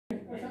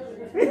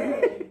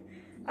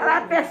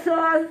Olá,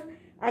 pessoas.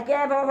 Aqui é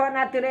a vovó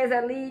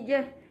Natureza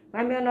Lídia,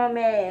 mas meu nome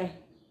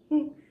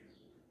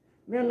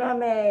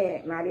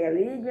é Maria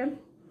Lídia.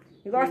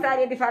 E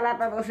gostaria de falar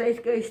para vocês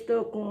que eu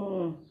estou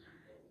com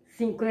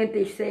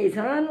 56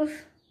 anos.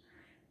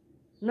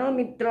 Não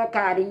me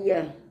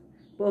trocaria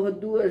por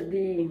duas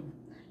de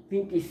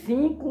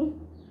 25,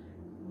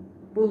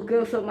 porque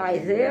eu sou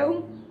mais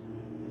eu.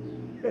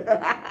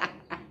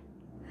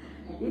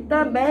 E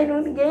também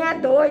ninguém é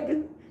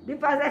doido de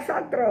fazer essa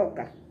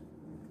troca.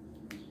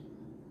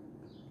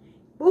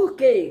 Por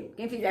quê?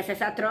 Quem fizesse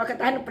essa troca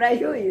está no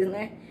prejuízo,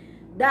 né?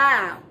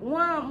 Dá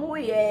uma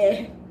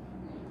mulher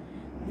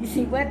de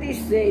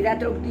 56 a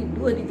troco de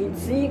duas de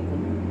 25,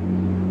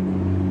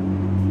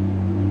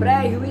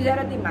 prejuízo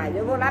era demais.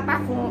 Eu vou lá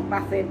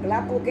para frente,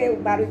 lá porque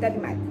o barulho tá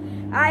demais.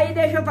 Aí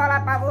deixa eu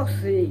falar para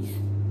vocês.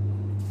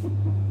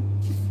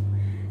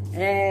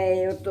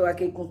 Eu tô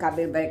aqui com o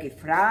cabelo black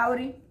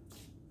fraure.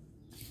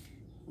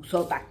 O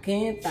sol tá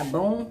quente, tá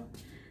bom.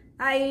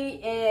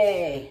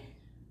 Aí,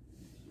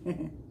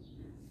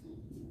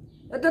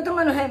 eu tô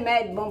tomando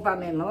remédio bom pra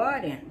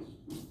memória.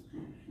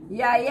 E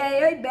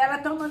aí eu e Bela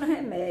tomando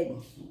remédio.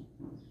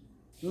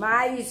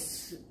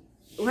 Mas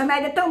o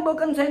remédio é tão bom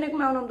que eu não sei nem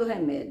como é o nome do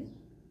remédio.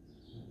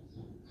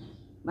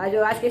 Mas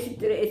eu acho que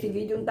esse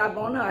vídeo não tá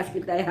bom não. Acho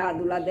que tá errado,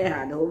 do lado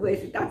errado. Eu vou ver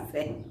se tá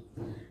certo.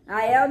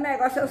 Aí o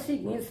negócio é o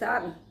seguinte,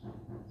 sabe?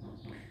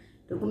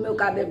 Tô com meu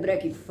cabelo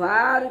black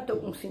fraure, tô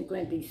com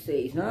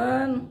 56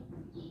 anos.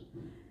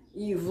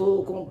 E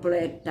vou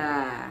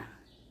completar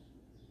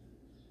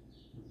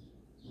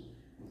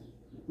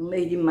no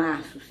mês de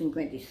março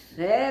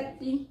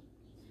 57.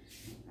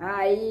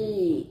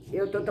 Aí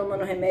eu tô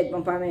tomando remédio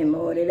bom pra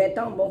memória. Ele é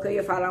tão bom que eu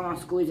ia falar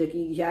umas coisas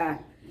que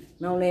já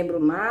não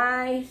lembro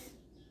mais.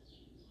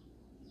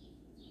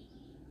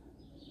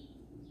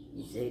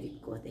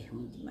 Misericórdia, é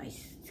ruim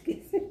demais.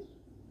 Esqueci.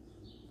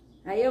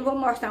 Aí eu vou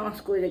mostrar umas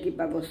coisas aqui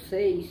pra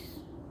vocês.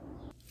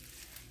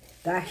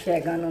 Tá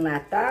chegando o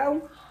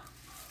Natal.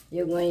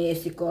 Eu ganhei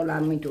esse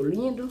colar muito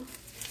lindo.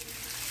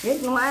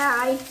 Gente, não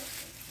é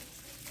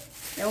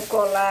é um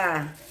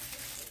colar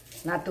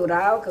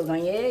natural que eu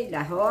ganhei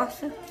da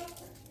roça.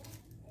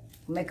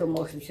 Como é que eu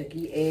mostro isso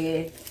aqui?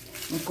 É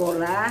um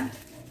colar.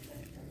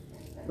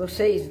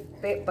 Vocês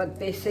podem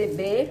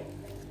perceber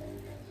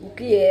o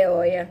que é,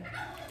 olha.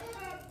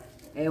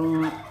 É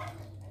um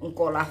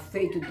colar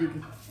feito de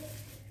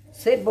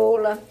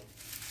cebola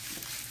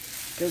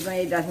que eu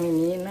ganhei das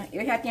meninas.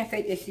 Eu já tinha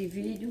feito esse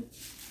vídeo,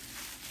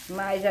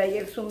 mas aí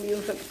ele sumiu,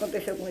 não sei o que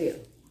aconteceu com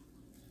ele.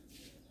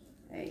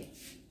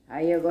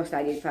 Aí eu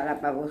gostaria de falar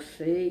para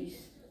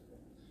vocês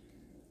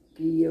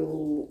que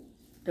eu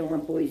tenho uma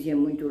poesia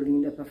muito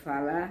linda para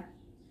falar,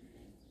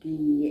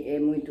 que é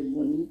muito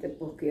bonita,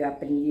 porque eu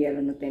aprendi ela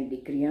no tempo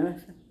de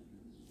criança.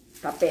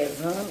 Tá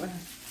pesando.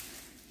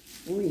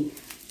 Ui.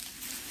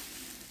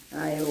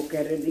 Aí eu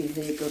quero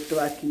dizer que eu tô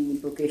aqui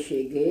porque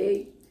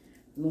cheguei,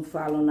 não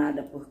falo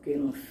nada porque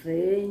não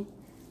sei.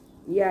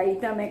 E aí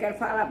também quero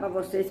falar para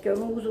vocês que eu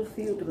não uso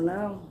filtro,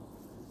 não.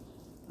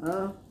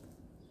 Ó.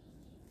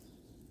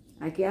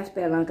 Aqui é as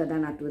pelancas da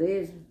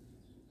natureza.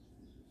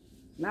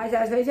 Mas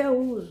às vezes eu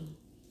uso.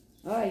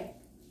 Olha.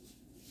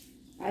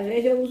 Às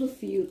vezes eu uso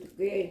filtro,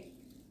 porque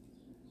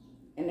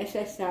é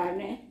necessário,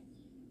 né?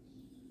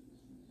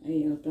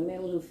 Aí eu também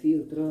uso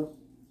filtro, ó.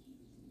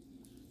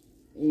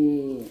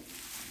 E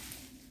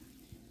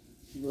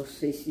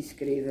vocês se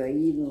inscrevam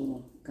aí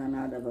no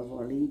canal da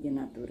vovó Lídia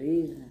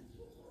Natureza.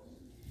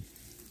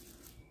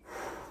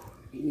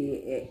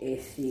 E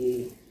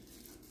esse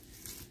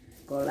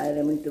colar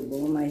é muito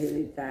bom, mas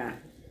ele tá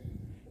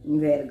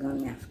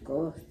envergando minhas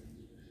costas.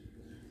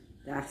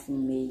 Tá assim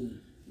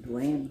meio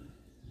doendo.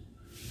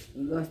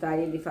 E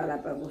gostaria de falar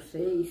para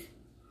vocês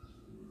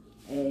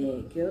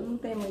que eu não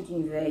tenho muita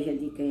inveja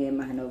de quem é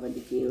mais nova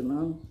do que eu,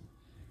 não.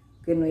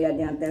 Porque não ia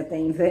adiantar eu ter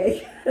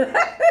inveja.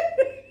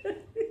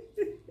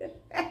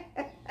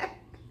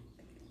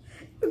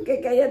 Porque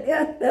que ia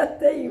adiantar eu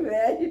ter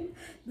inveja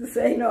de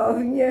ser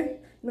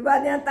novinha? Não vai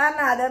adiantar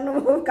nada, eu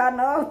não vou ficar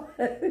nova.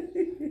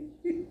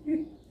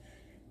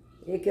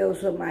 E que eu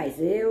sou mais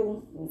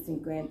eu, com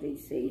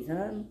 56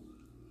 anos.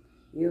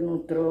 Eu não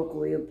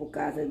troco eu por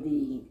causa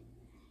de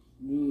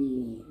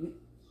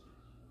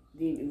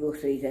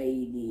vocês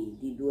aí,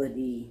 de duas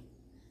de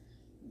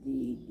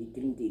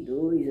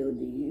 32 ou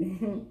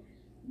de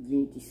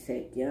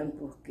 27 anos,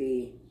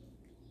 porque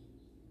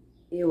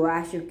eu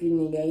acho que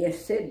ninguém ia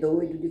ser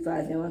doido de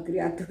fazer uma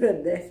criatura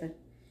dessa.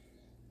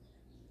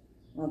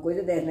 Uma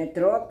coisa dessa, né?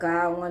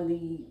 Trocar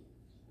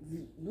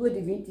duas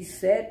de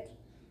 27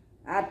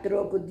 a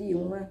troco de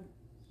uma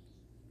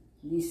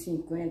de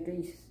 50,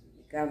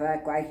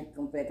 quase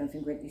completam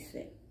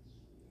 57.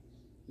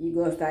 E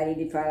gostaria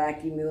de falar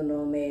que meu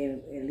nome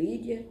é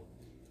Lídia,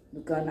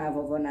 do canal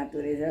Vovó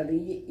Natureza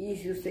Lídia. E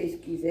se vocês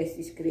quiserem se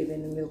inscrever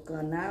no meu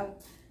canal,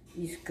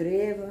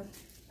 inscreva.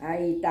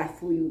 Aí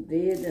tafui o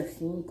dedo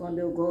assim, quando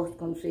eu gosto,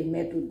 quando vocês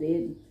metem o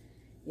dedo,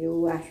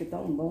 eu acho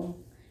tão bom.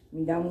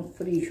 Me dá um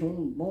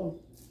frijum bom,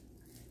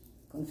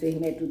 quando vocês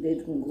metem o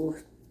dedo com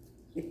gosto.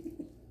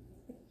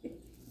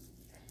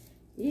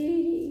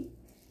 E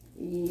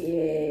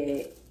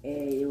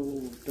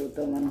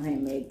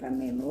remédio para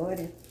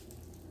memória.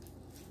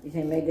 Esse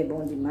remédio é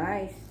bom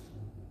demais.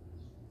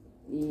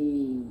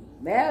 E...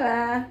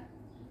 Bela!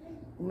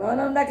 Como é o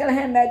nome daquele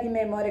remédio de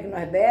memória que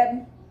nós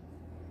bebemos?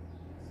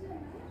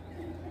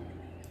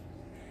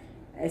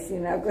 É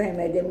sinal que o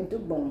remédio é muito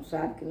bom,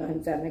 sabe? Que nós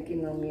não sabemos que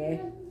nome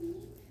é.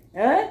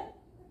 Hã?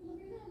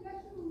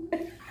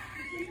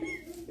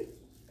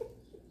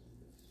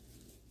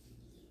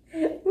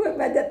 O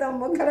remédio é tão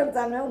bom que ela não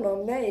sabe nem o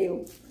nome, nem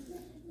eu.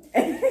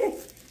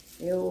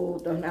 Eu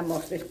torno a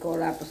amostra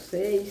escolar para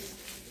vocês.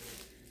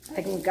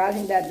 Aqui em casa,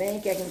 ainda bem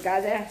que aqui em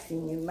casa é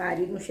assim. O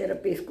marido não cheira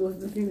pescoço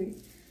de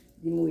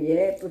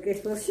mulher, porque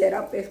se fosse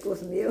cheirar o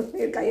pescoço meu,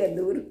 ele caía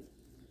duro.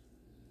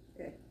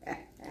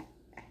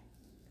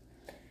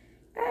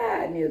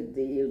 Ah, meu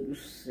Deus do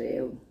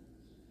céu.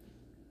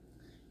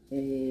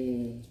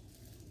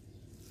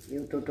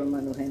 Eu tô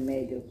tomando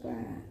remédio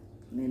para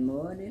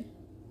memória.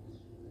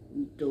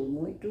 E tô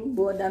muito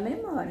boa da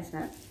memória,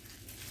 sabe?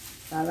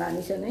 Falar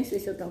nisso, eu nem sei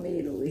se eu tomei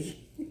ele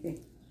hoje.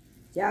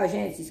 Tchau,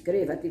 gente. Se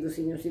inscreva, ativa o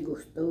sininho se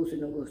gostou. Se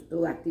não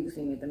gostou, ativa o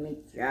sininho também.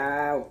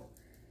 Tchau.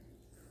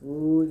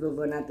 Fui,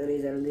 vovó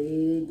Natureza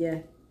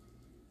Lídia.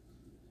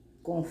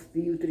 Com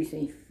filtro e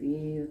sem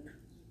filtro.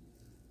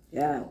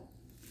 Tchau.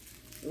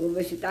 Eu vou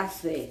ver se tá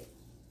certo.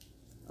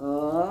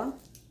 Ó.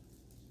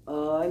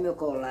 Ó, meu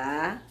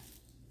colar.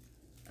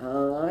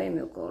 Ó,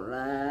 meu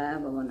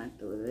colar. Vovó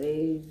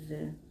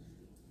Natureza.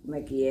 Como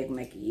é que é, como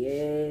é que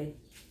é?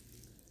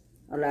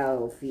 Olha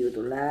lá o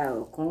filtro lá,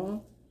 ó,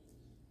 com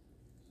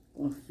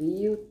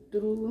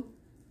filtro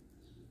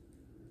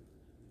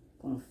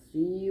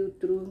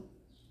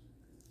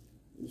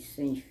e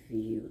sem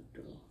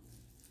filtro.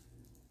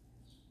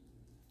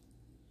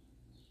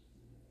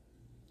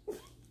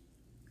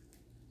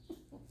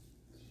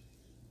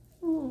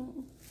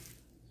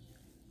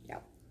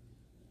 Tchau.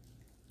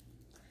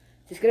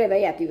 Se inscreva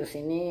aí, ativa o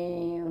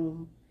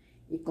sininho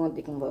e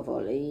conte com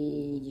vovó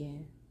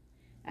Lídia.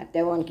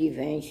 Até o ano que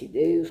vem, se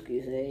Deus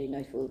quiser, e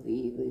nós for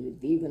vivos,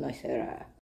 vivo nós será.